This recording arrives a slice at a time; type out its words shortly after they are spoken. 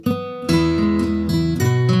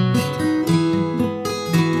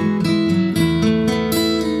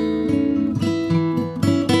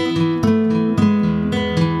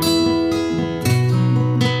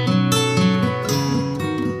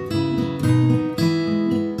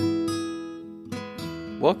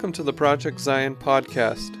Welcome to the Project Zion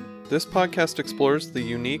podcast. This podcast explores the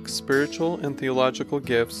unique spiritual and theological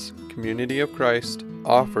gifts Community of Christ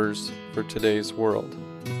offers for today's world.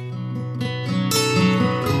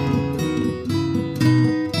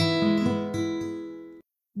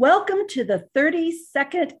 Welcome to the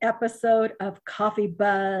 32nd episode of Coffee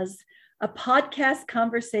Buzz, a podcast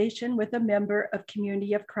conversation with a member of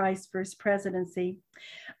Community of Christ First Presidency.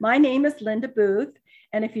 My name is Linda Booth,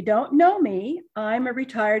 and if you don't know me, I'm a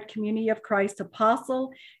retired Community of Christ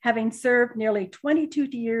apostle, having served nearly 22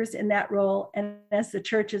 years in that role and as the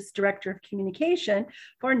church's director of communication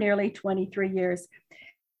for nearly 23 years.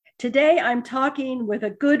 Today, I'm talking with a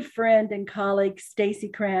good friend and colleague, Stacy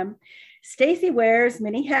Cram. Stacy wears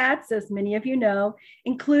many hats, as many of you know,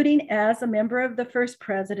 including as a member of the First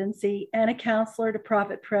Presidency and a counselor to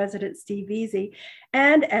Prophet President Steve Veazey,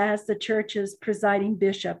 and as the church's presiding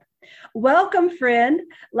bishop. Welcome, friend.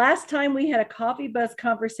 Last time we had a Coffee Buzz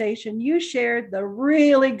conversation, you shared the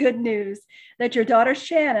really good news that your daughter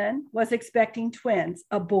Shannon was expecting twins,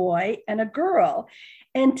 a boy and a girl.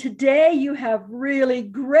 And today you have really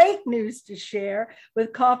great news to share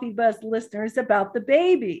with Coffee Buzz listeners about the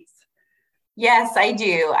babies. Yes, I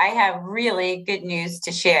do. I have really good news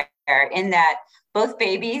to share in that both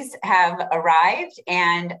babies have arrived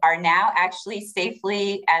and are now actually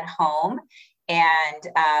safely at home.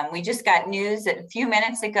 And we just got news a few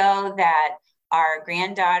minutes ago that our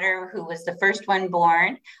granddaughter, who was the first one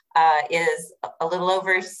born, is a little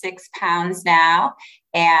over 6 pounds now.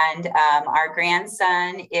 And our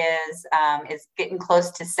grandson is getting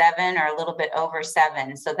close to 7 or a little bit over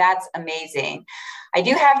 7. So that's amazing. I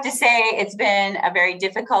do have to say it's been a very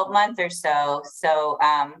difficult month or so. So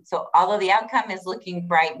although the outcome is looking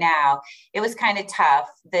bright now, it was kind of tough.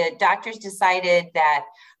 The doctors decided that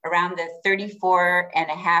around the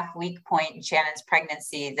 34.5-week point in Shannon's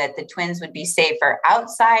pregnancy that the twins would be safer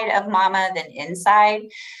outside of mama than inside.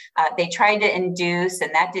 They tried to induce,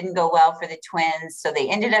 and that didn't go well for the twins. So they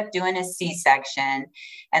ended up doing a C-section.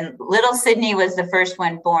 And little Sydney was the first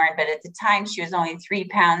one born, but at the time she was only 3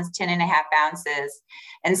 pounds, 10.5 ounces.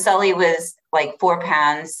 And Sully was like 4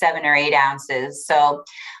 pounds, 7 or 8 ounces. So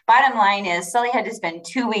bottom line is Sully had to spend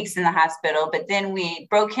 2 weeks in the hospital, but then we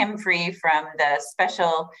broke him free from the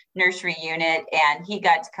special nursery unit and he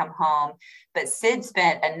got to come home. But Sid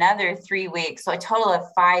spent another 3 weeks, so a total of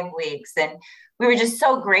 5 weeks. And we were just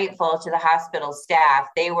so grateful to the hospital staff.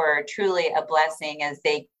 They were truly a blessing as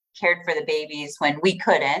they cared for the babies when we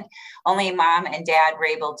couldn't. Only mom and dad were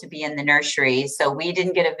able to be in the nursery, so we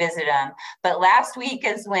didn't get to visit them. But last week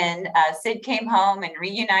is when Sid came home and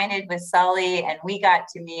reunited with Sully, and we got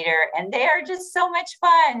to meet her, and they are just so much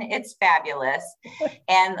fun. It's fabulous.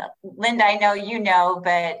 And Linda, I know you know,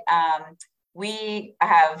 but we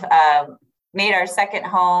have made our second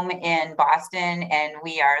home in Boston, and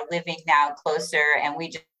we are living now closer, and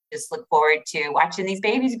we just look forward to watching these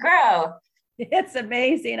babies grow. It's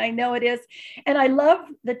amazing. I know it is. And I love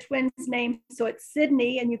the twins' name. So it's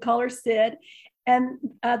Sydney, and you call her Sid. And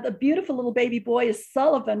the beautiful little baby boy is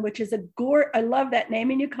Sullivan, which is I love that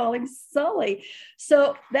name. And you call him Sully.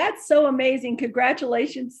 So that's so amazing.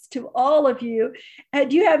 Congratulations to all of you.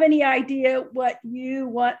 Do you have any idea what you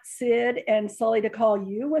want Sid and Sully to call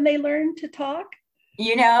you when they learn to talk?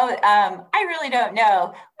 You know, I really don't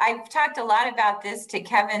know. I've talked a lot about this to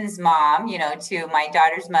Kevin's mom, to my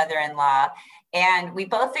daughter's mother-in-law, and we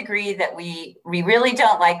both agree that we really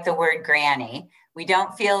don't like the word granny. We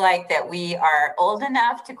don't feel like that we are old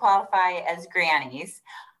enough to qualify as grannies.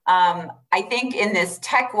 I think in this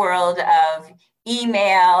tech world of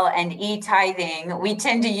email and e-tithing, we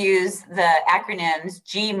tend to use the acronyms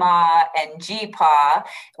GMA and GPA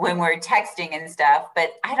when we're texting and stuff,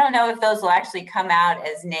 but I don't know if those will actually come out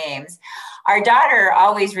as names. Our daughter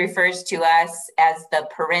always refers to us as the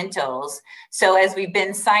parentals. So as we've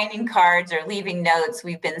been signing cards or leaving notes,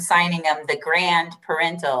 we've been signing them the grand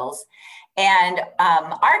parentals. And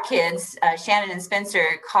our kids, Shannon and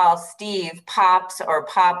Spencer, call Steve Pops or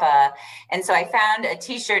Papa. And so I found a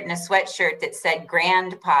t-shirt and a sweatshirt that said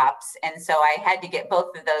Grand Pops. And so I had to get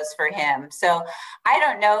both of those for him. So I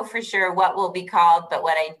don't know for sure what we'll be called, but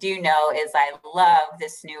what I do know is I love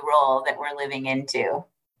this new role that we're living into.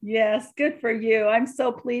 Yes, good for you. I'm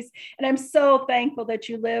so pleased. And I'm so thankful that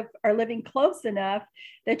you are living close enough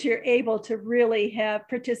that you're able to really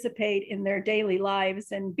participate in their daily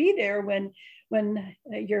lives and be there when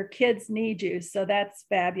your kids need you. So that's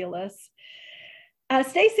fabulous.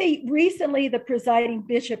 Stacy, recently the presiding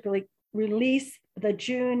bishop released the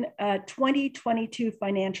June 2022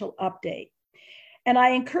 financial update. And I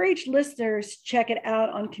encourage listeners to check it out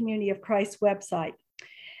on Community of Christ website.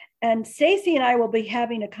 And Stacy and I will be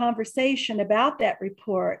having a conversation about that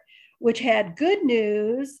report, which had good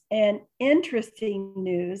news and interesting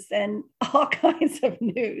news and all kinds of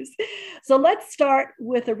news. So let's start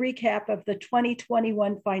with a recap of the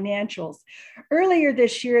 2021 financials. Earlier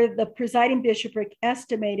this year, the presiding bishopric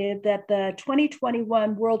estimated that the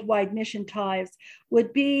 2021 worldwide mission tithes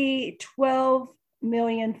would be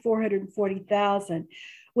 $12,440,000.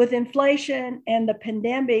 With inflation and the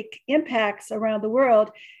pandemic impacts around the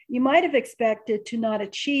world, you might have expected to not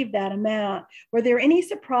achieve that amount. Were there any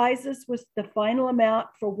surprises with the final amount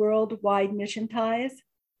for worldwide mission tithes?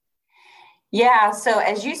 Yeah, so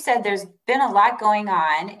as you said, there's been a lot going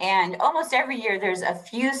on, and almost every year there's a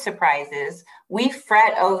few surprises. We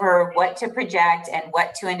fret over what to project and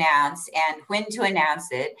what to announce and when to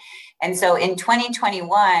announce it. And so in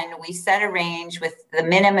 2021, we set a range with the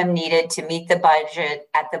minimum needed to meet the budget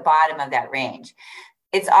at the bottom of that range.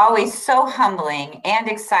 It's always so humbling and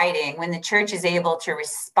exciting when the church is able to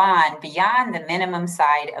respond beyond the minimum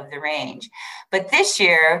side of the range. But this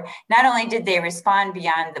year, not only did they respond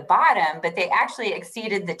beyond the bottom, but they actually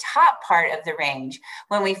exceeded the top part of the range.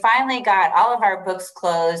 When we finally got all of our books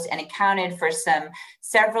closed and accounted for some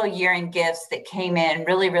several year-end gifts that came in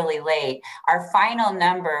really, really late, our final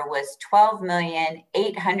number was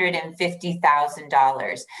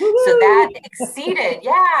 $12,850,000. So that exceeded,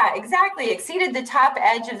 exceeded the top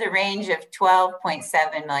edge of the range of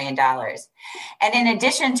 $12.7 million. And in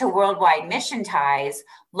addition to worldwide mission tithes,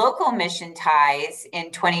 local mission tithes in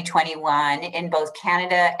 2021 in both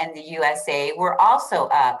Canada and the USA were also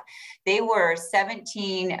up. They were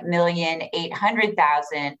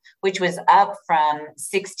 $17,800,000, which was up from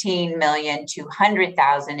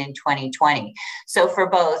 $16,200,000 in 2020. So for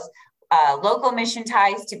both local mission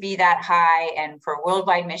tithes to be that high and for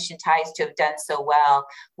worldwide mission tithes to have done so well,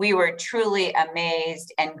 we were truly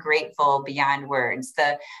amazed and grateful beyond words.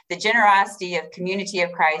 The generosity of Community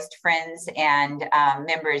of Christ friends and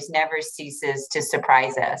members never ceases to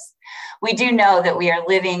surprise us. We do know that we are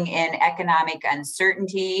living in economic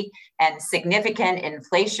uncertainty and significant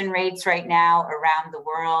inflation rates right now around the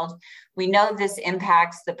world. We know this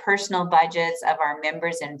impacts the personal budgets of our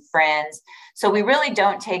members and friends. So we really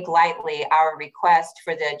don't take lightly our request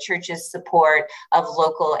for the church's support of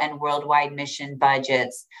local and worldwide mission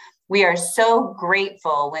budgets. We are so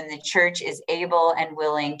grateful when the church is able and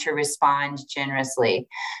willing to respond generously.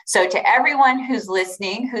 So to everyone who's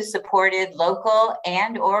listening, who supported local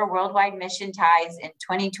and or worldwide mission tithes in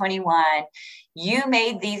 2021, you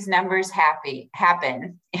made these numbers happen.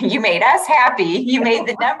 You made us happy. You made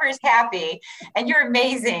the numbers happy, and you're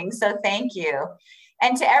amazing. So thank you.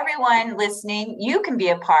 And to everyone listening, you can be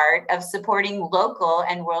a part of supporting local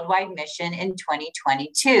and worldwide mission in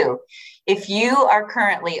 2022. If you are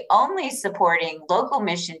currently only supporting local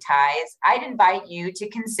mission tithes, I'd invite you to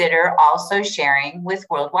consider also sharing with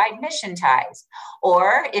worldwide mission tithes.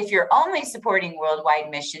 Or if you're only supporting worldwide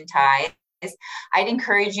mission tithes, I'd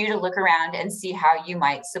encourage you to look around and see how you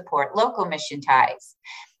might support local mission tithes.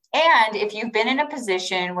 And if you've been in a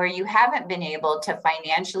position where you haven't been able to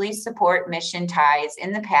financially support mission tithes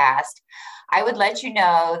in the past, I would let you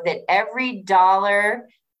know that every dollar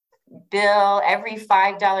bill, every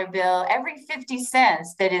 $5 bill, every 50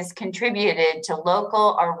 cents that is contributed to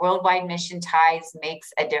local or worldwide mission tithes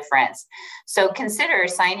makes a difference. So consider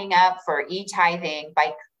signing up for e-tithing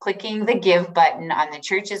by clicking the Give button on the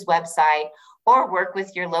church's website, or work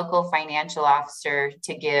with your local financial officer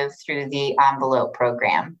to give through the envelope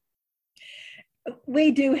program.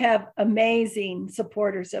 We do have amazing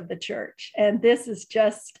supporters of the church, and this is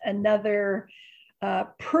just another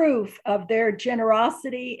proof of their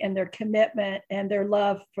generosity and their commitment and their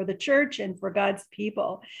love for the church and for God's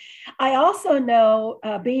people. I also know,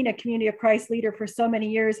 being a Community of Christ leader for so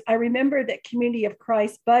many years, I remember that Community of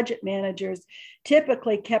Christ budget managers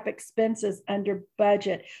typically kept expenses under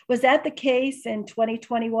budget. Was that the case in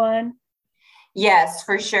 2021? Yes,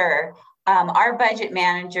 for sure. Our budget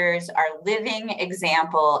managers are living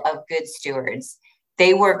example of good stewards.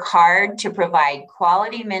 They work hard to provide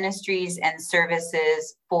quality ministries and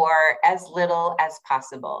services for as little as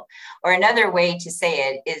possible. Or another way to say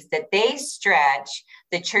it is that they stretch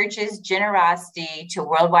the church's generosity to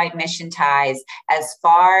worldwide mission tithes as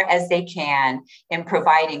far as they can in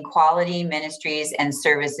providing quality ministries and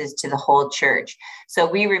services to the whole church. So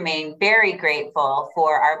we remain very grateful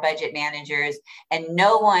for our budget managers, and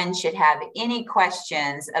no one should have any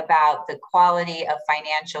questions about the quality of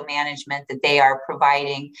financial management that they are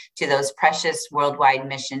providing to those precious worldwide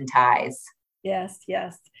mission tithes. Yes,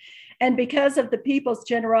 yes. And because of the people's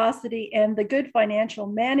generosity and the good financial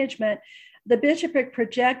management, the bishopric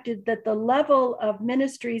projected that the level of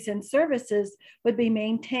ministries and services would be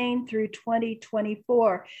maintained through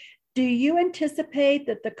 2024. Do you anticipate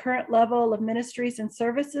that the current level of ministries and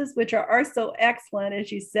services, which are so excellent,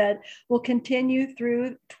 as you said, will continue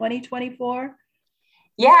through 2024?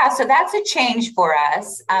 Yeah, so that's a change for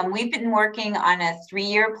us. We've been working on a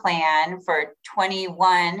 3-year plan for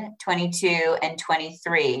 21, 22, and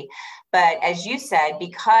 23. But as you said,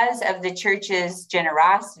 because of the church's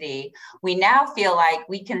generosity, we now feel like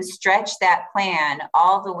we can stretch that plan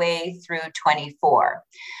all the way through 24.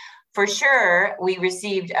 For sure, we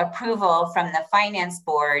received approval from the finance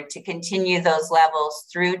board to continue those levels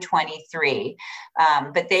through 23,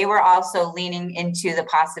 but they were also leaning into the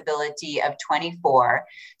possibility of 24.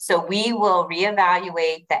 So we will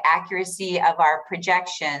reevaluate the accuracy of our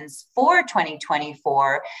projections for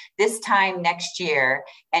 2024 this time next year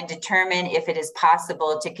and determine if it is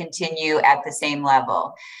possible to continue at the same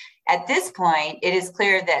level. At this point, it is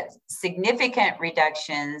clear that significant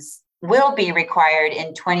reductions will be required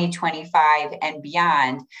in 2025 and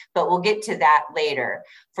beyond, but we'll get to that later.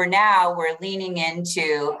 For now, we're leaning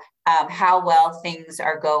into how well things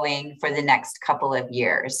are going for the next couple of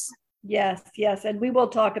years. Yes, and we will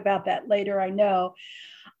talk about that later, I know.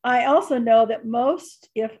 I also know that most,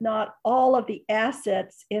 if not all, of the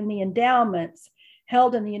assets in the endowments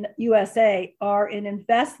held in the USA are in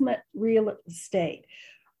investment real estate,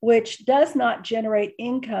 which does not generate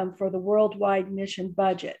income for the worldwide mission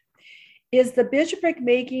budget. Is the bishopric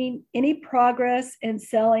making any progress in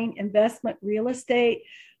selling investment real estate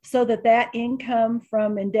so that that income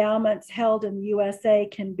from endowments held in the USA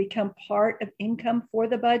can become part of income for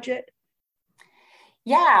the budget?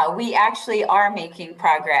 Yeah, we actually are making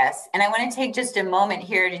progress. And I want to take just a moment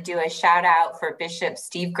here to do a shout out for Bishop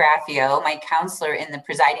Steve Graffio, my counselor in the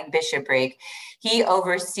presiding bishopric. He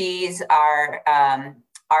oversees our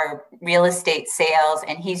real estate sales,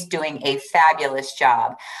 and he's doing a fabulous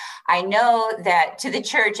job. I know that to the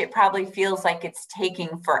church, it probably feels like it's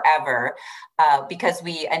taking forever because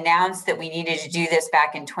we announced that we needed to do this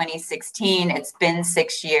back in 2016. It's been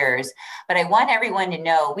 6 years, but I want everyone to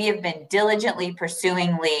know we have been diligently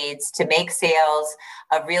pursuing leads to make sales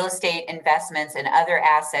of real estate investments and other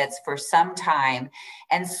assets for some time.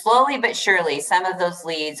 And slowly but surely, some of those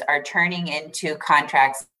leads are turning into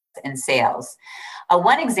contracts and sales.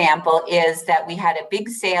 One example is that we had a big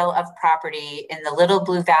sale of property in the Little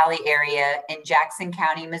Blue Valley area in Jackson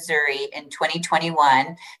County, Missouri in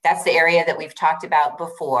 2021. That's the area that we've talked about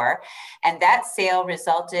before. And that sale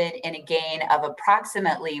resulted in a gain of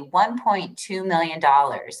approximately $1.2 million.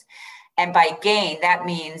 And by gain, that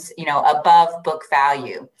means, above book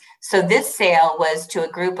value. So this sale was to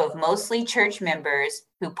a group of mostly church members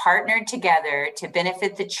who partnered together to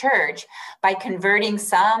benefit the church by converting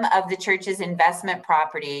some of the church's investment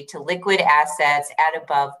property to liquid assets at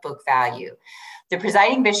above book value. The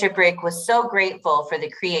presiding bishopric was so grateful for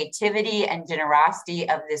the creativity and generosity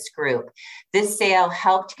of this group. This sale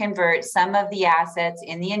helped convert some of the assets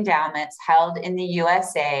in the endowments held in the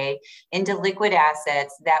USA into liquid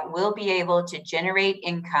assets that will be able to generate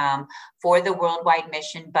income for the worldwide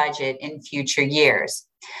mission budget in future years.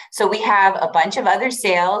 So we have a bunch of other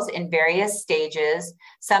sales in various stages.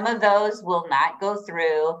 Some of those will not go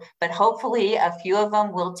through, but hopefully a few of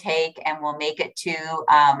them will take and will make it to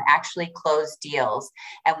actually close deals.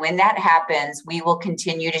 And when that happens, we will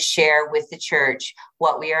continue to share with the church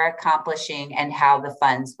what we are accomplishing and how the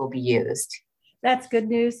funds will be used. That's good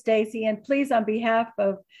news, Stacy. And please, on behalf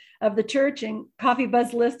of the church and Coffee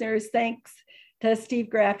Buzz listeners, thanks to Steve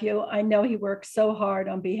Graffio. I know he works so hard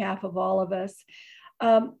on behalf of all of us.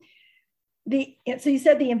 So you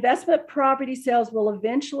said the investment property sales will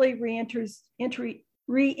eventually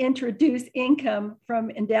reintroduce income from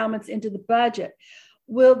endowments into the budget.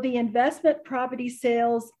 Will the investment property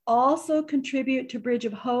sales also contribute to Bridge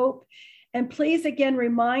of Hope? And please again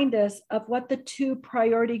remind us of what the 2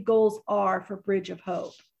 priority goals are for Bridge of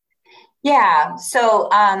Hope. Yeah, so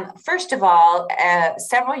first of all,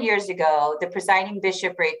 several years ago, the presiding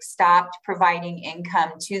bishopric stopped providing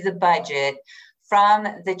income to the budget from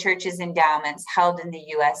the church's endowments held in the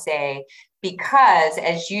USA because,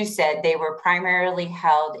 as you said, they were primarily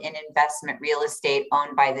held in investment real estate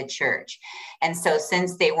owned by the church. And so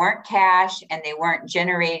since they weren't cash and they weren't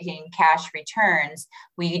generating cash returns,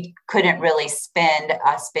 we couldn't really spend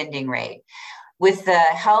a spending rate. With the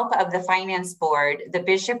help of the finance board, the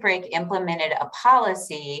bishopric implemented a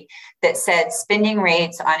policy that said spending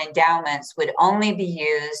rates on endowments would only be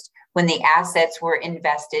used when the assets were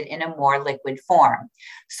invested in a more liquid form.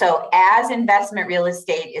 So as investment real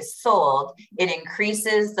estate is sold, it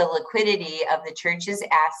increases the liquidity of the church's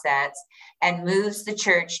assets and moves the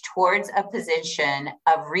church towards a position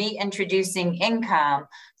of reintroducing income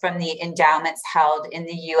from the endowments held in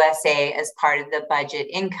the USA as part of the budget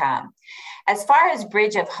income. As far as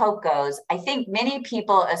Bridge of Hope goes, I think many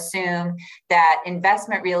people assume that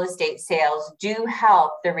investment real estate sales do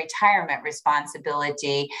help the retirement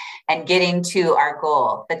responsibility and getting to our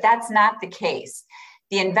goal, but that's not the case.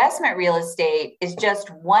 The investment real estate is just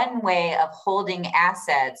one way of holding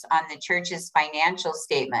assets on the church's financial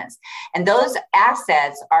statements. And those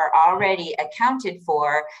assets are already accounted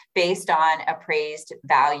for based on appraised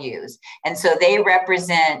values. And so they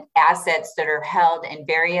represent assets that are held in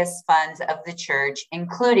various funds of the church,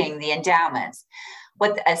 including the endowments.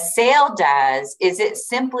 What a sale does is it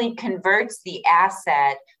simply converts the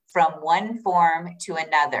asset from one form to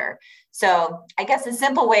another. So I guess a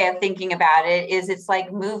simple way of thinking about it is it's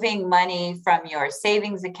like moving money from your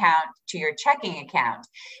savings account to your checking account.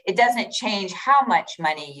 It doesn't change how much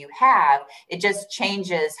money you have, it just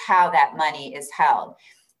changes how that money is held.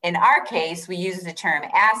 In our case, we use the term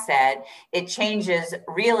asset. It changes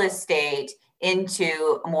real estate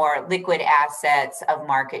into more liquid assets of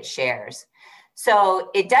market shares. So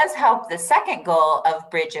it does help the second goal of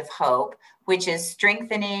Bridge of Hope, which is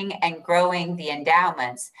strengthening and growing the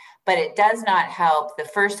endowments, but it does not help the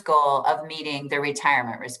first goal of meeting the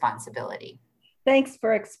retirement responsibility. Thanks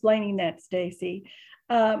for explaining that, Stacy.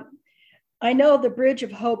 I know the Bridge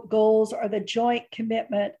of Hope goals are the joint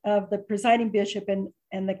commitment of the presiding bishop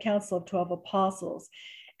and the Council of 12 Apostles.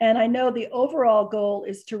 And I know the overall goal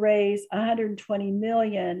is to raise $120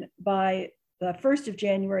 million by the 1st of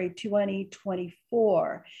January,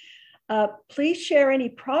 2024. Please share any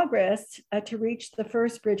progress to reach the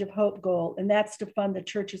first Bridge of Hope goal, and that's to fund the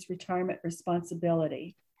church's retirement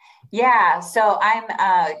responsibility. Yeah, so I'm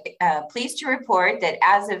pleased to report that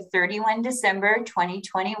as of 31 December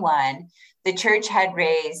 2021, the church had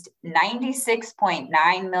raised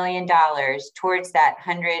 $96.9 million towards that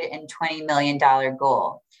 $120 million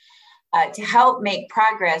goal. To help make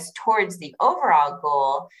progress towards the overall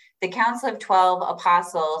goal, the Council of 12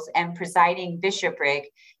 Apostles and presiding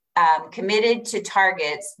bishopric committed to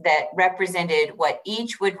targets that represented what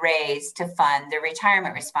each would raise to fund the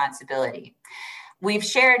retirement responsibility. We've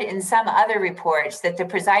shared in some other reports that the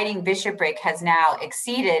presiding bishopric has now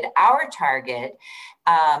exceeded our target,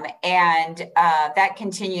 and that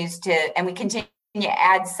continues to, and we continue to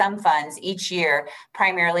add some funds each year,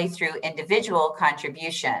 primarily through individual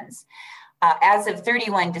contributions. As of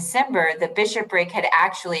 31 December, the bishopric had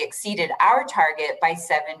actually exceeded our target by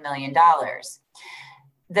 $7 million.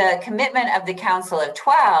 The commitment of the Council of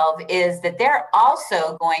 12 is that they're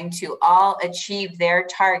also going to all achieve their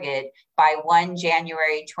target by 1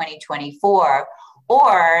 January 2024,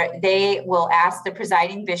 or they will ask the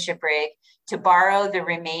presiding bishopric to borrow the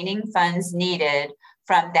remaining funds needed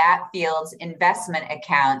from that field's investment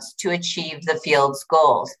accounts to achieve the field's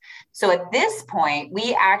goals. So at this point,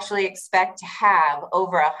 we actually expect to have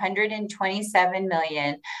over $127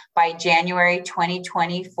 million by January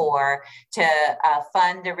 2024 to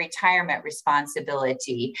fund the retirement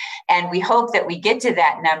responsibility. And we hope that we get to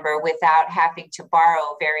that number without having to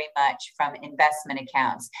borrow very much from investment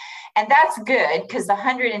accounts. And that's good because the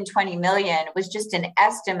 $120 million was just an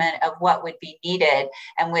estimate of what would be needed.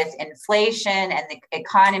 And with inflation and the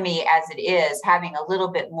economy as it is, having a little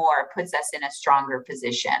bit more puts us in a stronger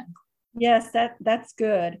position. Yes, that's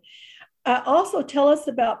good. Also, tell us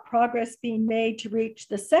about progress being made to reach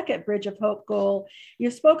the second Bridge of Hope goal.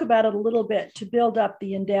 You spoke about it a little bit, to build up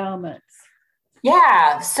the endowments.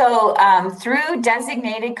 Yeah, so through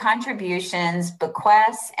designated contributions,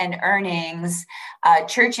 bequests, and earnings,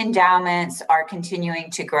 church endowments are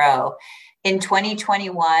continuing to grow. In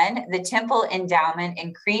 2021, the temple endowment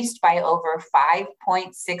increased by over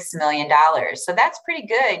 $5.6 million. So that's pretty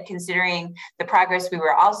good considering the progress we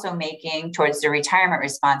were also making towards the retirement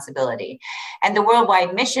responsibility. And the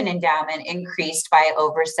worldwide mission endowment increased by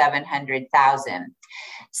over $700,000.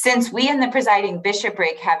 Since we in the presiding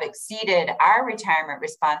bishopric have exceeded our retirement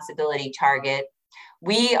responsibility target,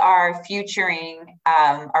 we are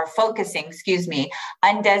focusing,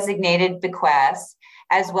 undesignated bequests,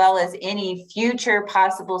 as well as any future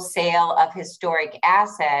possible sale of historic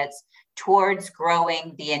assets towards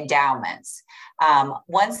growing the endowments.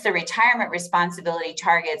 Once the retirement responsibility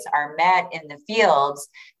targets are met in the fields,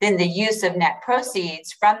 then the use of net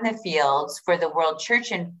proceeds from the fields for the World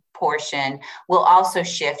Church portion will also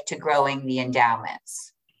shift to growing the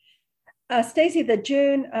endowments. Stacy, the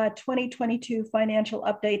June 2022 financial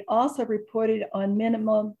update also reported on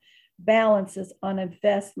minimum balances on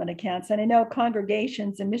investment accounts. And I know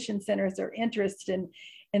congregations and mission centers are interested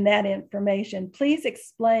in that information. Please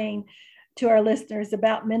explain to our listeners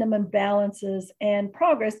about minimum balances and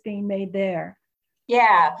progress being made there.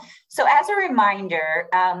 Yeah. So as a reminder,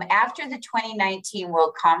 after the 2019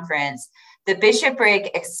 World Conference, the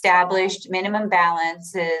bishopric established minimum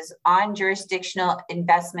balances on jurisdictional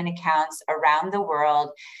investment accounts around the world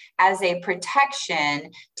as a protection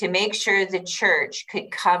to make sure the church could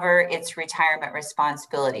cover its retirement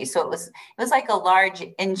responsibility. So it was like a large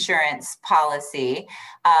insurance policy.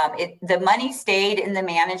 The money stayed in the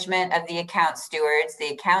management of the account stewards.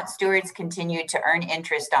 The account stewards continued to earn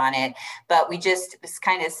interest on it, but we just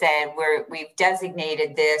kind of said we've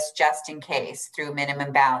designated this just in case through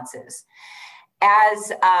minimum balances.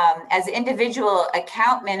 As individual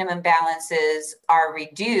account minimum balances are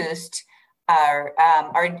reduced,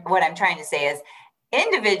 what I'm trying to say is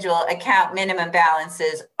individual account minimum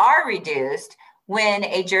balances are reduced when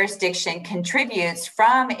a jurisdiction contributes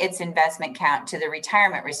from its investment account to the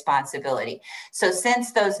retirement responsibility. So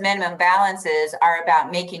since those minimum balances are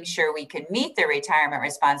about making sure we can meet the retirement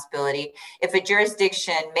responsibility, if a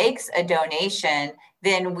jurisdiction makes a donation,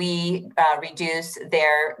 then we reduce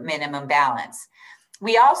their minimum balance.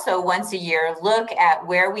 We also, once a year, look at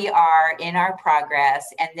where we are in our progress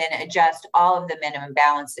and then adjust all of the minimum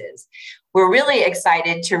balances. We're really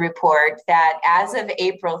excited to report that as of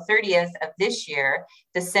April 30th of this year,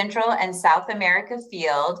 the Central and South America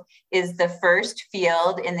field is the first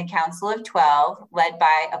field in the Council of 12, led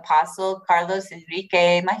by Apostle Carlos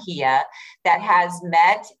Enrique Mejia, that has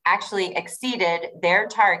actually exceeded their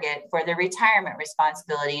target for the retirement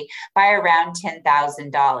responsibility by around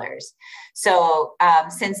 $10,000. So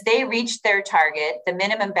since they reached their target, the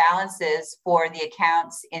minimum balances for the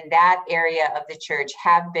accounts in that area of the church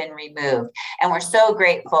have been removed. And we're so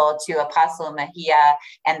grateful to Apostle Mejia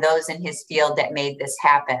and those in his field that made this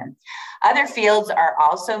happen. Other fields are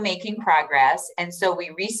also making progress. And so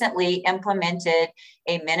we recently implemented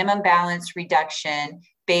a minimum balance reduction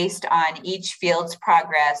based on each field's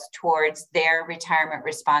progress towards their retirement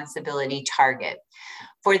responsibility target.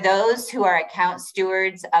 For those who are account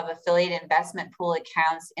stewards of affiliate investment pool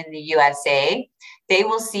accounts in the USA, they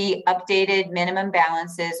will see updated minimum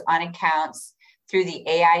balances on accounts through the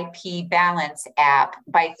AIP Balance app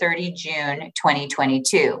by 30 June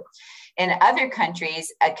 2022. In other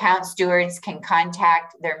countries, account stewards can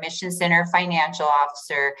contact their Mission Center financial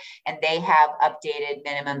officer and they have updated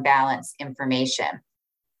minimum balance information.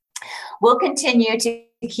 We'll continue to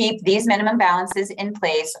keep these minimum balances in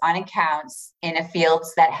place on accounts in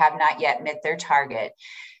fields that have not yet met their target.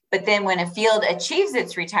 But then when a field achieves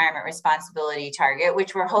its retirement responsibility target,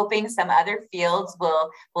 which we're hoping some other fields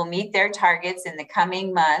will meet their targets in the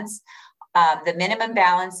coming months, the minimum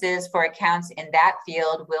balances for accounts in that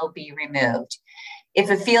field will be removed. If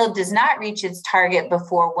a field does not reach its target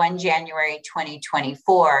before 1 January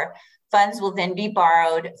 2024, funds will then be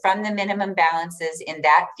borrowed from the minimum balances in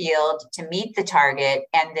that field to meet the target,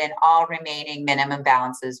 and then all remaining minimum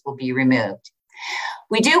balances will be removed.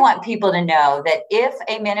 We do want people to know that if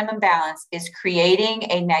a minimum balance is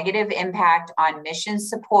creating a negative impact on mission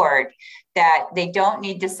support, that they don't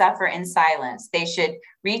need to suffer in silence. They should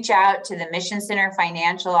reach out to the Mission Center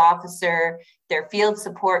financial officer, their field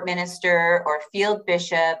support minister, or field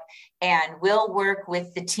bishop, and we'll work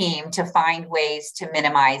with the team to find ways to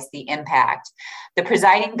minimize the impact. The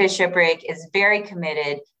presiding bishopric is very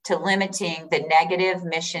committed to limiting the negative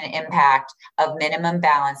mission impact of minimum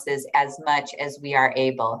balances as much as we are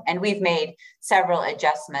able. And we've made several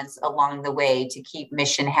adjustments along the way to keep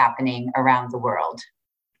mission happening around the world.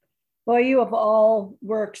 Well, you have all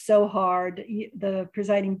worked so hard, the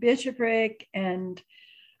presiding bishopric and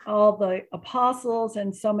all the apostles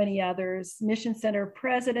and so many others, Mission Center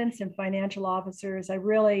presidents and financial officers. I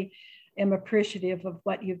really am appreciative of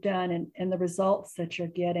what you've done and the results that you're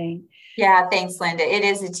getting. Yeah, thanks, Linda. It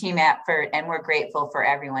is a team effort and we're grateful for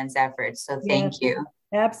everyone's efforts. So thank you.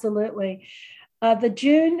 Absolutely. The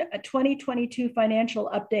June 2022 financial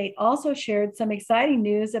update also shared some exciting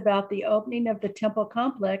news about the opening of the temple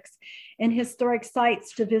complex and historic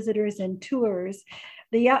sites to visitors and tours.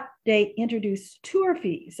 The update introduced tour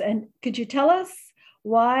fees. And could you tell us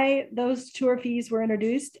why those tour fees were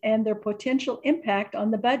introduced and their potential impact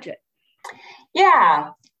on the budget? Yeah.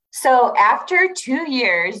 So after 2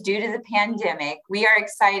 years due to the pandemic, we are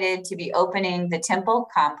excited to be opening the temple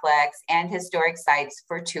complex and historic sites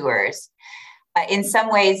for tours. In some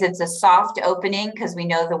ways, it's a soft opening because we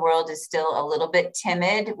know the world is still a little bit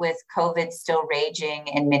timid with COVID still raging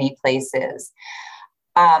in many places.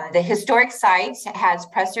 The historic sites has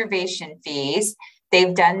preservation fees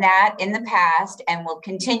They've done that in the past and will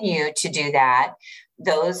continue to do that.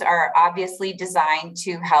 Those are obviously designed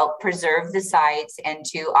to help preserve the sites and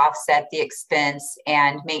to offset the expense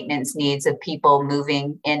and maintenance needs of people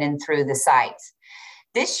moving in and through the sites.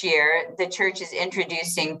 This year, the church is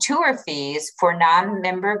introducing tour fees for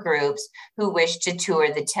non-member groups who wish to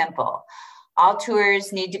tour the temple. All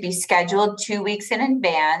tours need to be scheduled 2 weeks in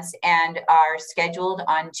advance and are scheduled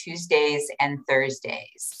on Tuesdays and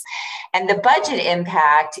Thursdays. And the budget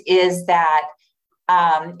impact is that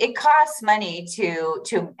it costs money to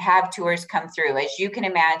have tours come through. As you can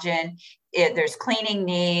imagine, there's cleaning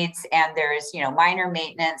needs and there's minor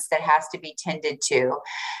maintenance that has to be tended to.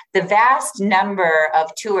 The vast number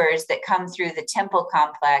of tours that come through the temple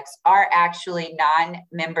complex are actually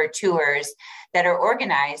non-member tours that are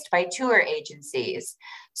organized by tour agencies.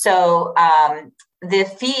 So the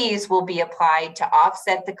fees will be applied to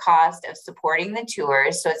offset the cost of supporting the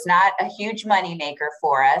tours. So it's not a huge moneymaker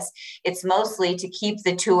for us. It's mostly to keep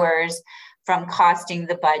the tours from costing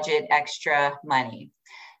the budget extra money.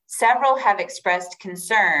 Several have expressed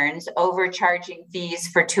concerns over charging fees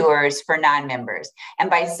for tours for non-members. And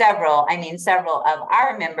by several, I mean several of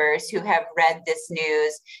our members who have read this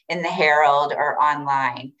news in the Herald or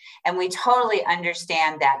online. And we totally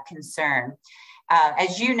understand that concern.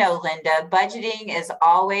 As you know, Linda, budgeting is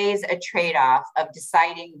always a trade-off of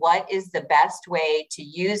deciding what is the best way to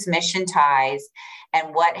use mission ties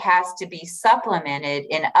and what has to be supplemented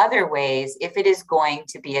in other ways if it is going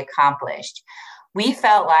to be accomplished. We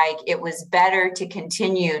felt like it was better to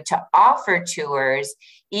continue to offer tours,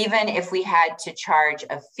 even if we had to charge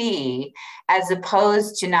a fee, as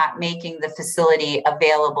opposed to not making the facility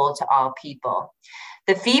available to all people.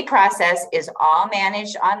 The fee process is all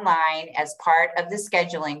managed online as part of the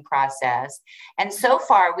scheduling process. And so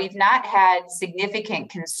far, we've not had significant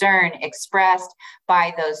concern expressed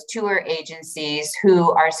by those tour agencies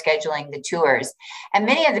who are scheduling the tours. And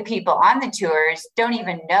many of the people on the tours don't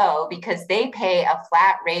even know because they pay a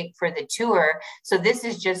flat rate for the tour. So this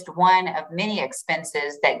is just one of many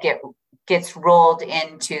expenses that gets rolled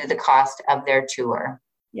into the cost of their tour.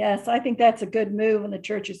 Yes, I think that's a good move on the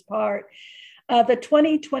church's part. The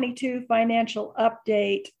 2022 financial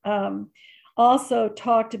update also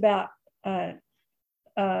talked about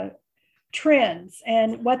trends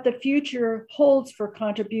and what the future holds for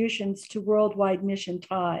contributions to Worldwide Mission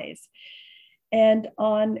Ties. And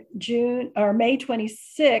on May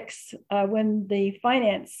 26, when the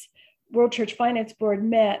World Church Finance Board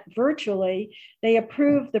met virtually, they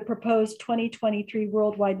approved the proposed 2023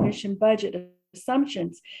 Worldwide Mission budget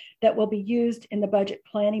assumptions that will be used in the budget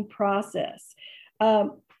planning process.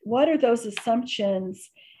 What are those assumptions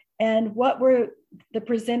and what were the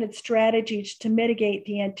presented strategies to mitigate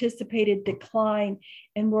the anticipated decline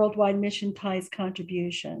in Worldwide Mission Ties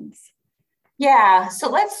contributions? Yeah, so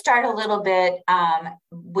let's start a little bit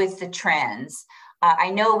with the trends.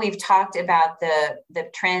 I know we've talked about the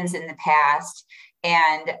trends in the past,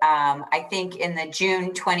 and I think in the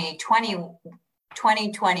June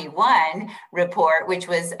 2021 report, which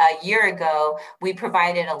was a year ago, we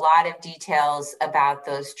provided a lot of details about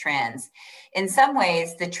those trends. In some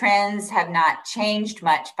ways, the trends have not changed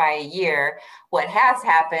much by a year. What has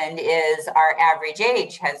happened is our average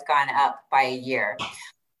age has gone up by a year.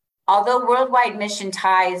 Although Worldwide Mission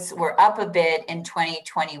Ties were up a bit in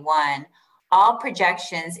 2021, all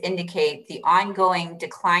projections indicate the ongoing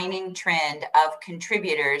declining trend of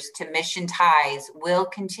contributors to Mission Ties will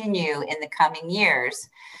continue in the coming years,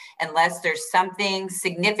 unless there's something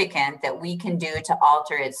significant that we can do to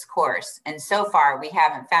alter its course. And so far, we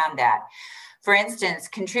haven't found that. For instance,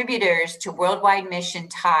 contributors to Worldwide Mission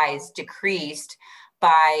Ties decreased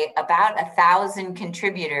by about 1,000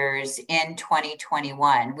 contributors in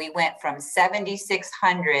 2021. We went from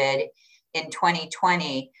 7,600 in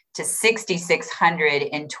 2020 to 6,600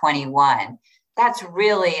 in 21. That's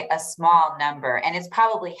really a small number, and it's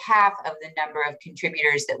probably half of the number of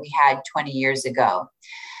contributors that we had 20 years ago.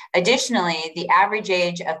 Additionally, the average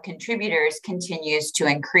age of contributors continues to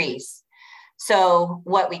increase. So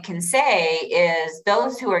what we can say is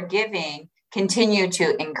those who are giving continue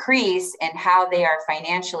to increase in how they are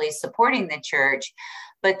financially supporting the church,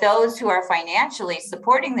 but those who are financially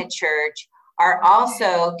supporting the church are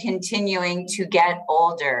also continuing to get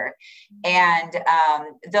older. And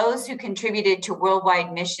those who contributed to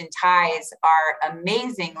Worldwide Mission Ties are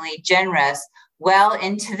amazingly generous, well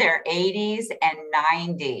into their 80s and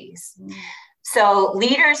 90s. So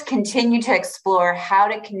leaders continue to explore how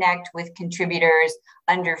to connect with contributors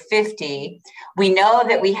under 50. We know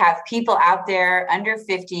that we have people out there under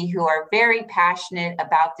 50 who are very passionate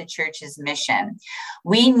about the church's mission.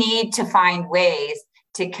 We need to find ways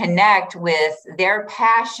to connect with their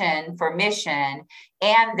passion for mission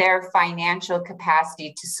and their financial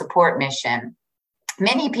capacity to support mission.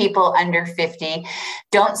 Many people under 50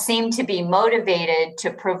 don't seem to be motivated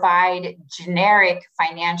to provide generic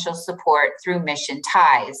financial support through mission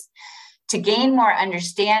ties. To gain more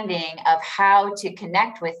understanding of how to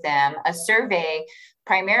connect with them, a survey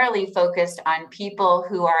primarily focused on people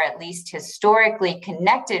who are at least historically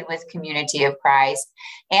connected with Community of Christ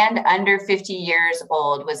and under 50 years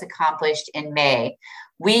old was accomplished in May.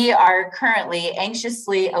 We are currently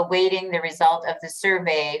anxiously awaiting the result of the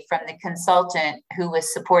survey from the consultant who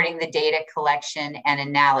was supporting the data collection and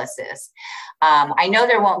analysis. I know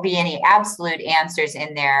there won't be any absolute answers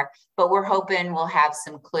in there, but we're hoping we'll have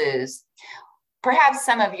some clues. Perhaps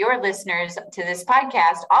some of your listeners to this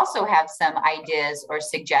podcast also have some ideas or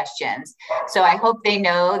suggestions. So I hope they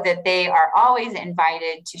know that they are always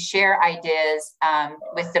invited to share ideas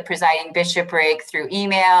with the presiding bishopric through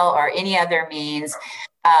email or any other means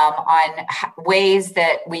on ways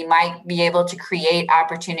that we might be able to create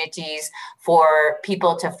opportunities for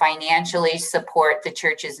people to financially support the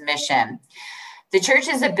church's mission. The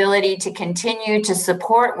church's ability to continue to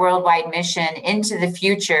support worldwide mission into the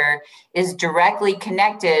future is directly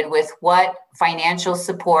connected with what financial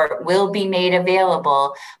support will be made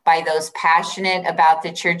available by those passionate about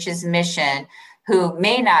the church's mission who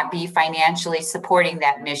may not be financially supporting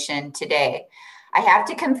that mission today. I have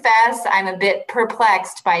to confess, I'm a bit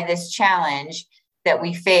perplexed by this challenge that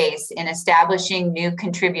we face in establishing new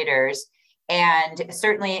contributors. And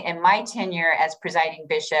certainly in my tenure as presiding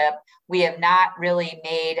bishop, we have not really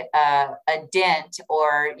made a dent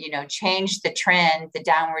or, changed the trend, the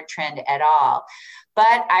downward trend at all.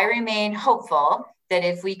 But I remain hopeful that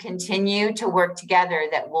if we continue to work together,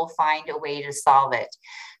 that we'll find a way to solve it.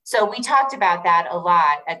 So we talked about that a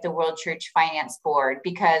lot at the World Church Finance Board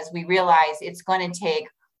because we realize it's going to take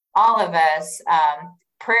all of us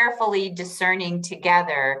prayerfully discerning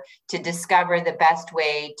together to discover the best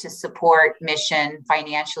way to support mission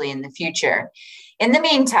financially in the future. In the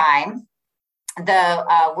meantime,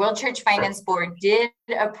 the World Church Finance Board did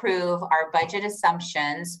approve our budget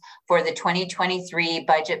assumptions for the 2023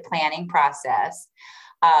 budget planning process.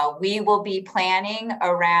 We will be planning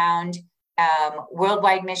around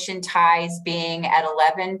worldwide mission ties being at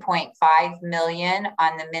 11.5 million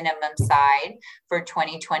on the minimum side for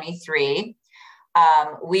 2023.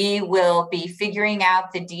 We will be figuring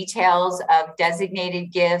out the details of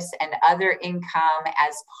designated gifts and other income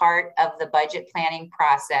as part of the budget planning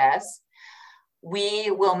process.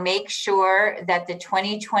 We will make sure that the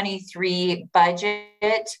 2023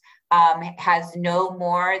 budget has no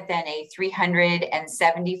more than a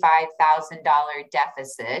 $375,000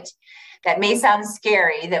 deficit. That may sound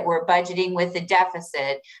scary that we're budgeting with a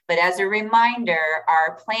deficit, but as a reminder,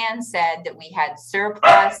 our plan said that we had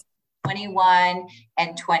surplus 21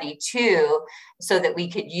 and 22 so that we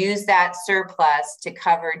could use that surplus to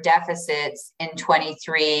cover deficits in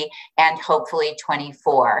 23 and hopefully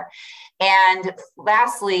 24. And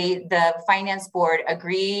lastly, the Finance Board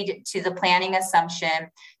agreed to the planning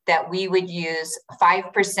assumption that we would use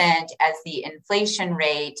 5% as the inflation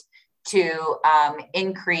rate to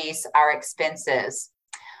increase our expenses.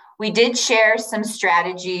 We did share some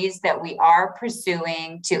strategies that we are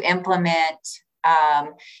pursuing to implement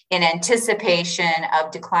in anticipation of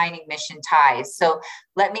declining mission ties. So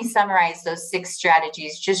let me summarize those 6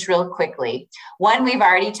 strategies just real quickly. One we've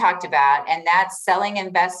already talked about, and that's selling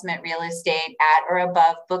investment real estate at or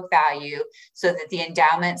above book value so that the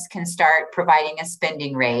endowments can start providing a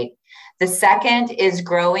spending rate. The second is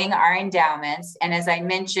growing our endowments. And as I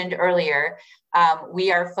mentioned earlier,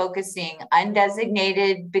 we are focusing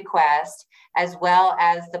undesignated bequest as well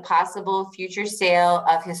as the possible future sale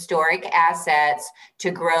of historic assets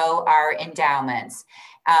to grow our endowments.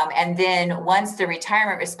 And then once the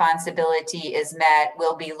retirement responsibility is met,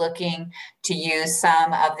 we'll be looking to use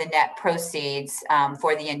some of the net proceeds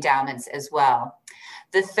for the endowments as well.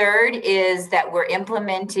 The third is that we're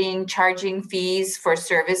implementing charging fees for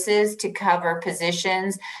services to cover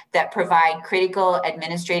positions that provide critical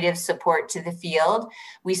administrative support to the field.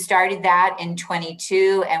 We started that in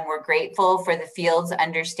 22, and we're grateful for the field's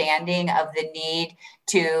understanding of the need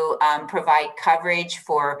to provide coverage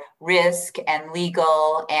for risk and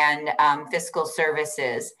legal and fiscal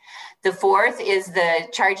services. The fourth is the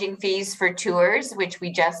charging fees for tours, which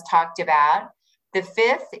we just talked about. The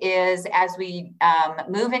fifth is as we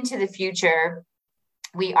move into the future,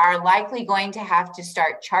 we are likely going to have to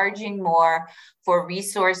start charging more for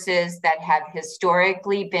resources that have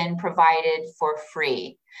historically been provided for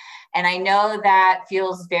free. And I know that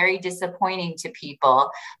feels very disappointing to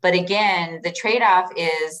people, but again, the trade-off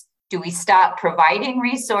is Do we stop providing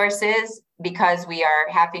resources because we are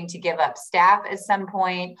having to give up staff at some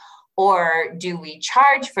point? Or do we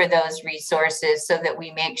charge for those resources so that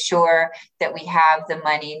we make sure that we have the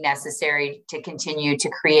money necessary to continue to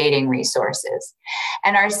creating resources?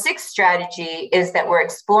 And our sixth strategy is that we're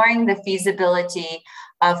exploring the feasibility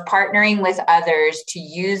of partnering with others to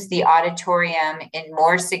use the auditorium in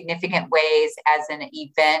more significant ways as an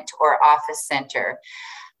event or office center.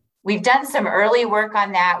 We've done some early work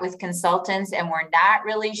on that with consultants, and we're not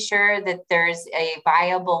really sure that there's a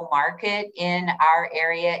viable market in our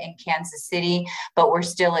area in Kansas City, but we're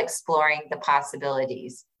still exploring the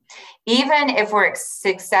possibilities. Even if we're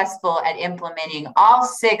successful at implementing all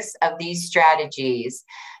six of these strategies,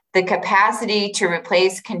 the capacity to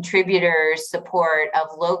replace contributors' support of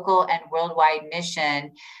local and worldwide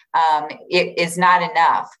mission it is not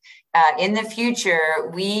enough. In the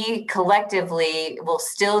future, we collectively will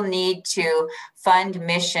still need to fund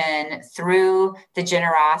mission through the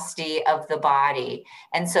generosity of the body.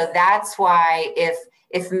 And so that's why if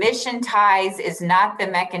Mission Ties is not the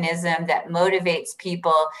mechanism that motivates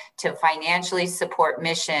people to financially support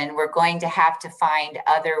mission, we're going to have to find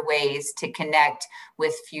other ways to connect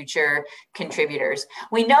with future contributors.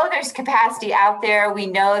 We know there's capacity out there. We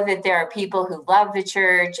know that there are people who love the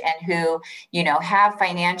church and who, have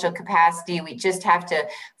financial capacity. We just have to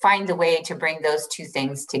find the way to bring those two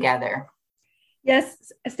things together.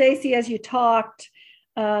 Yes, Stacy, as you talked,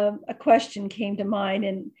 a question came to mind,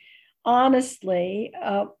 and honestly,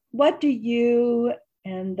 what do you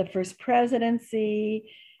and the First Presidency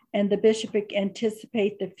and the bishopric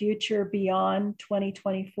anticipate the future beyond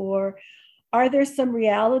 2024? Are there some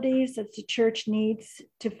realities that the church needs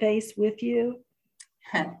to face with you?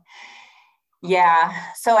 Yeah.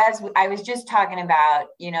 So as I was just talking about,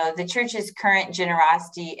 the church's current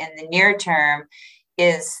generosity in the near term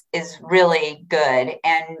is really good.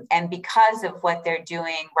 And because of what they're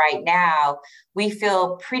doing right now, we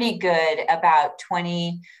feel pretty good about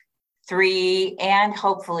 23 and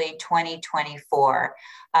hopefully 2024.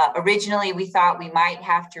 Originally, we thought we might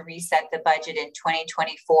have to reset the budget in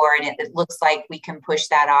 2024, and it looks like we can push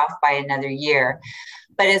that off by another year.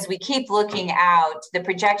 But as we keep looking out, the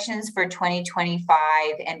projections for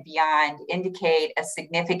 2025 and beyond indicate a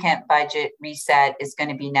significant budget reset is going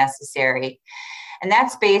to be necessary. And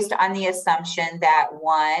that's based on the assumption that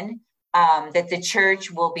that the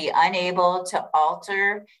church will be unable to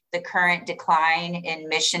alter the current decline in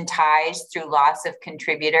mission ties through loss of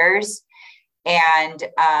contributors, and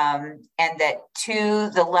that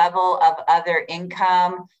two, the level of other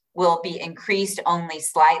income will be increased only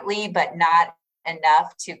slightly, but not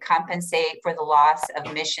enough to compensate for the loss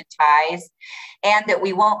of mission ties, and that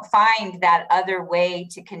we won't find that other way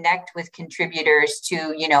to connect with contributors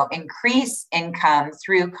to, increase income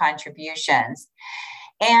through contributions.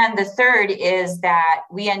 And the third is that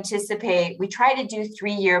we try to do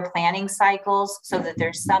 3-year planning cycles so that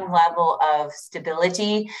there's some level of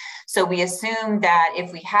stability. So we assume that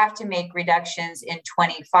if we have to make reductions in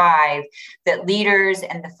 25, that leaders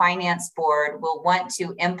and the finance board will want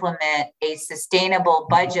to implement a sustainable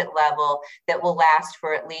budget level that will last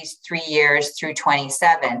for at least 3 years through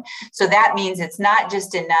 27. So that means it's not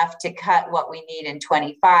just enough to cut what we need in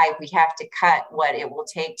 25, we have to cut what it will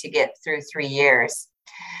take to get through 3 years.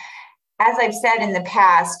 As I've said in the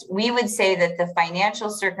past, we would say that the financial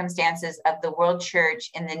circumstances of the world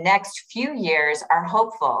church in the next few years are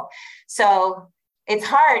hopeful. So it's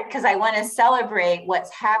hard because I want to celebrate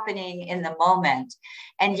what's happening in the moment.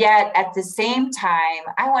 And yet at the same time,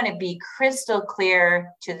 I want to be crystal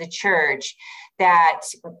clear to the church that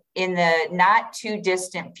in the not too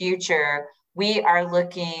distant future, we are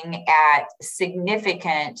looking at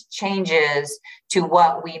significant changes to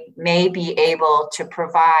what we may be able to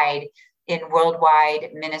provide in worldwide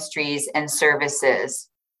ministries and services.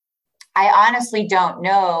 I honestly don't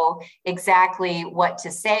know exactly what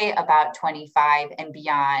to say about 25 and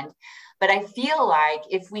beyond, but I feel like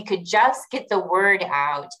if we could just get the word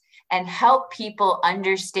out and help people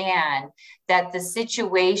understand that the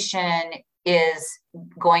situation is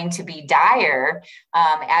going to be dire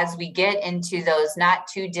as we get into those not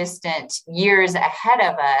too distant years ahead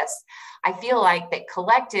of us, I feel like that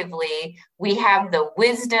collectively we have the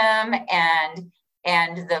wisdom and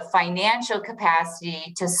the financial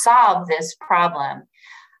capacity to solve this problem.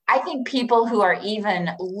 I think people who are even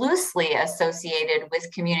loosely associated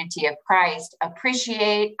with Community of Christ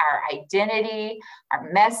appreciate our identity,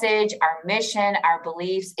 our message, our mission, our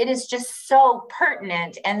beliefs. It is just so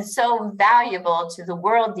pertinent and so valuable to the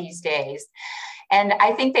world these days. And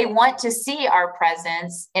I think they want to see our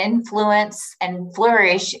presence influence and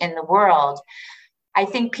flourish in the world. I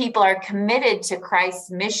think people are committed to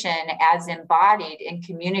Christ's mission as embodied in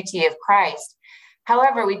Community of Christ.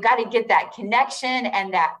 However, we've got to get that connection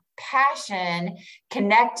and that passion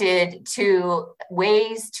connected to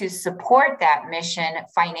ways to support that mission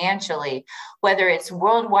financially, whether it's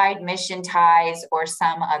worldwide mission ties or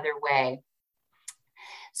some other way.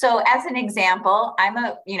 So as an example, I'm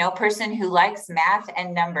a person who likes math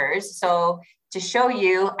and numbers. So to show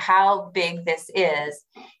you how big this is,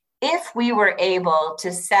 if we were able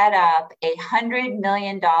to set up $100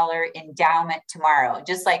 million endowment tomorrow,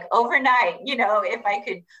 just like overnight,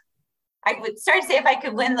 if I would start to say if I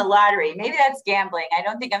could win the lottery. Maybe that's gambling. I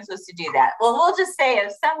don't think I'm supposed to do that. Well, we'll just say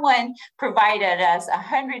if someone provided us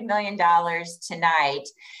 $100 million tonight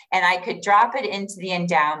and I could drop it into the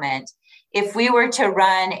endowment, if we were to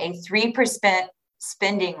run a 3%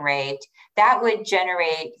 spending rate, that would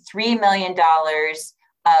generate $3 million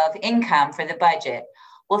of income for the budget.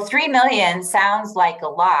 Well, 3 million sounds like a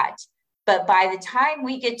lot, but by the time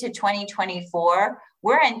we get to 2024,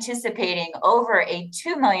 we're anticipating over a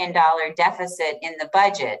 $2 million deficit in the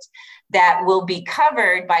budget that will be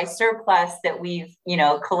covered by surplus that we've,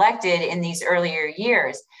 collected in these earlier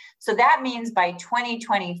years. So that means by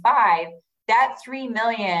 2025, that 3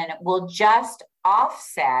 million will just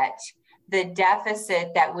offset the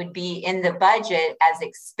deficit that would be in the budget as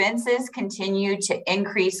expenses continue to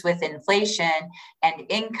increase with inflation and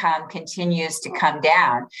income continues to come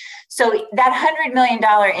down. So that $100 million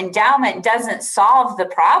endowment doesn't solve the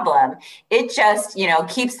problem. It just,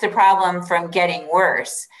 keeps the problem from getting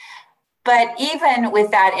worse. But even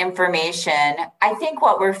with that information, I think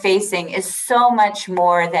what we're facing is so much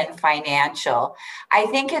more than financial. I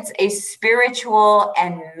think it's a spiritual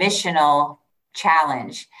and missional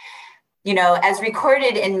challenge. As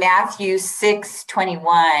recorded in Matthew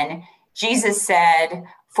 6:21, Jesus said,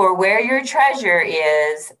 "For where your treasure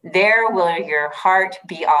is, there will your heart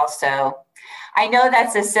be also." I know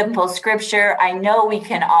that's a simple scripture. I know we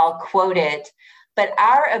can all quote it, but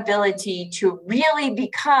our ability to really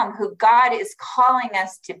become who God is calling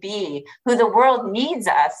us to be, who the world needs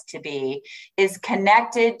us to be, is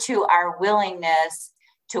connected to our willingness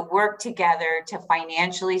to work together to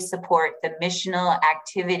financially support the missional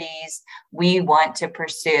activities we want to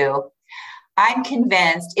pursue. I'm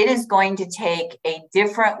convinced it is going to take a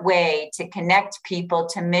different way to connect people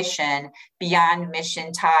to mission beyond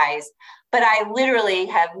mission ties, but I literally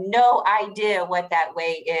have no idea what that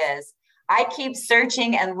way is. I keep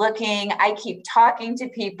searching and looking. I keep talking to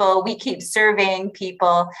people. We keep surveying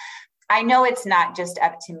people. I know it's not just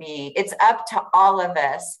up to me. It's up to all of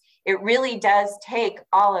us. It really does take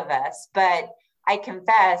all of us, but I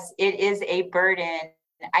confess it is a burden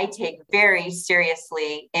I take very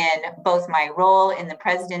seriously in both my role in the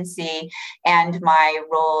presidency and my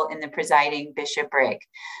role in the presiding bishopric.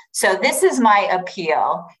 So this is my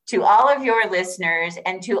appeal to all of your listeners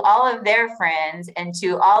and to all of their friends and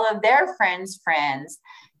to all of their friends' friends,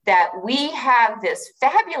 that we have this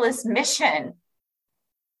fabulous mission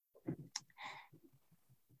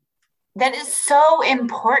that is so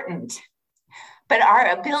important, but our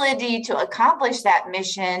ability to accomplish that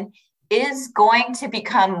mission is going to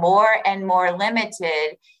become more and more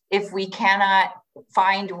limited if we cannot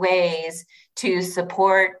find ways to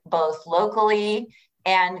support both locally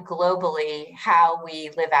and globally how we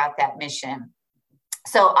live out that mission.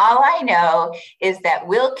 So all I know is that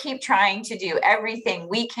we'll keep trying to do everything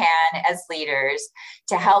we can as leaders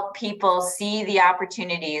to help people see the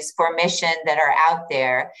opportunities for mission that are out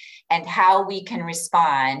there and how we can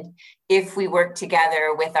respond if we work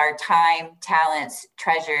together with our time, talents,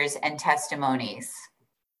 treasures, and testimonies.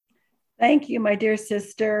 Thank you, my dear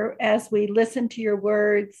sister. As we listen to your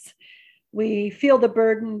words, we feel the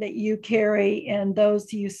burden that you carry and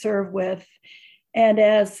those you serve with. And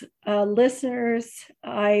as listeners,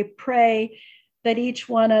 I pray that each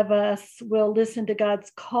one of us will listen to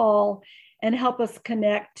God's call and help us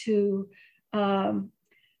connect to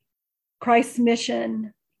Christ's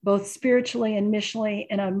mission, both spiritually and missionally,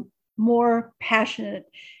 in a more passionate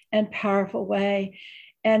and powerful way.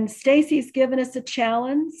 And Stacy's given us a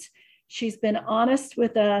challenge. She's been honest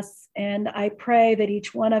with us, and I pray that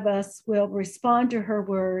each one of us will respond to her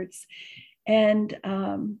words and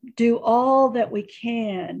do all that we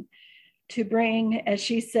can to bring, as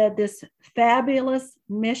she said, this fabulous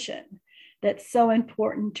mission that's so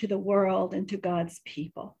important to the world and to God's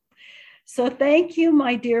people. So thank you,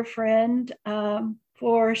 my dear friend,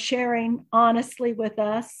 for sharing honestly with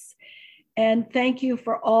us. And thank you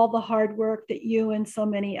for all the hard work that you and so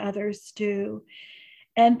many others do.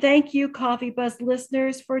 And thank you, Coffee Buzz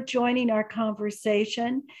listeners, for joining our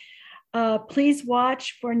conversation. Please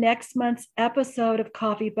watch for next month's episode of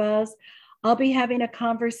Coffee Buzz I'll be having a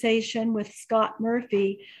conversation with Scott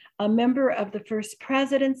Murphy, a member of the First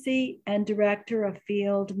Presidency and Director of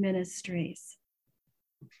Field Ministries.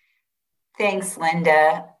 Thanks,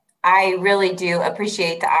 Linda. I really do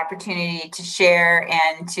appreciate the opportunity to share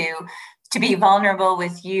and to be vulnerable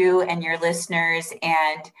with you and your listeners.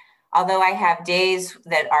 And although I have days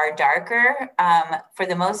that are darker, for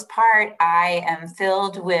the most part, I am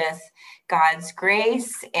filled with God's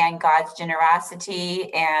grace and God's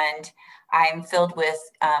generosity, and I'm filled with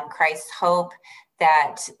Christ's hope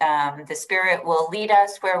that the Spirit will lead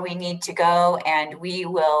us where we need to go, and we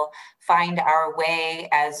will find our way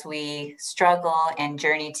as we struggle and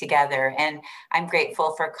journey together. And I'm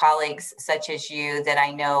grateful for colleagues such as you that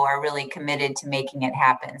I know are really committed to making it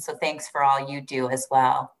happen. So thanks for all you do as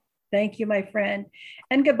well. Thank you, my friend.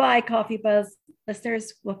 And goodbye, Coffee Buzz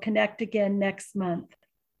listeners. We'll connect again next month.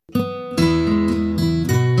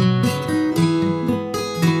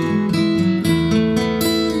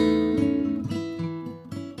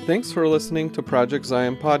 Thanks for listening to Project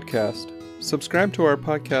Zion Podcast. Subscribe to our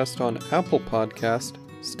podcast on Apple Podcast,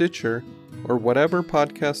 Stitcher, or whatever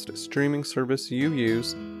podcast streaming service you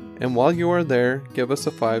use, and while you are there, give us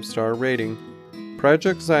a 5-star rating.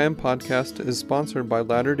 Project Zion Podcast is sponsored by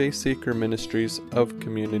Latter-day Seeker Ministries of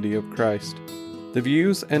Community of Christ. The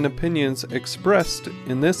views and opinions expressed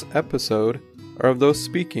in this episode are of those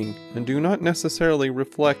speaking and do not necessarily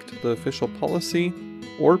reflect the official policy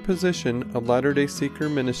or position of Latter-day Seeker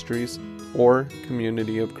Ministries or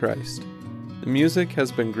Community of Christ. The music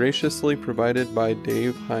has been graciously provided by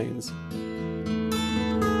Dave Hines.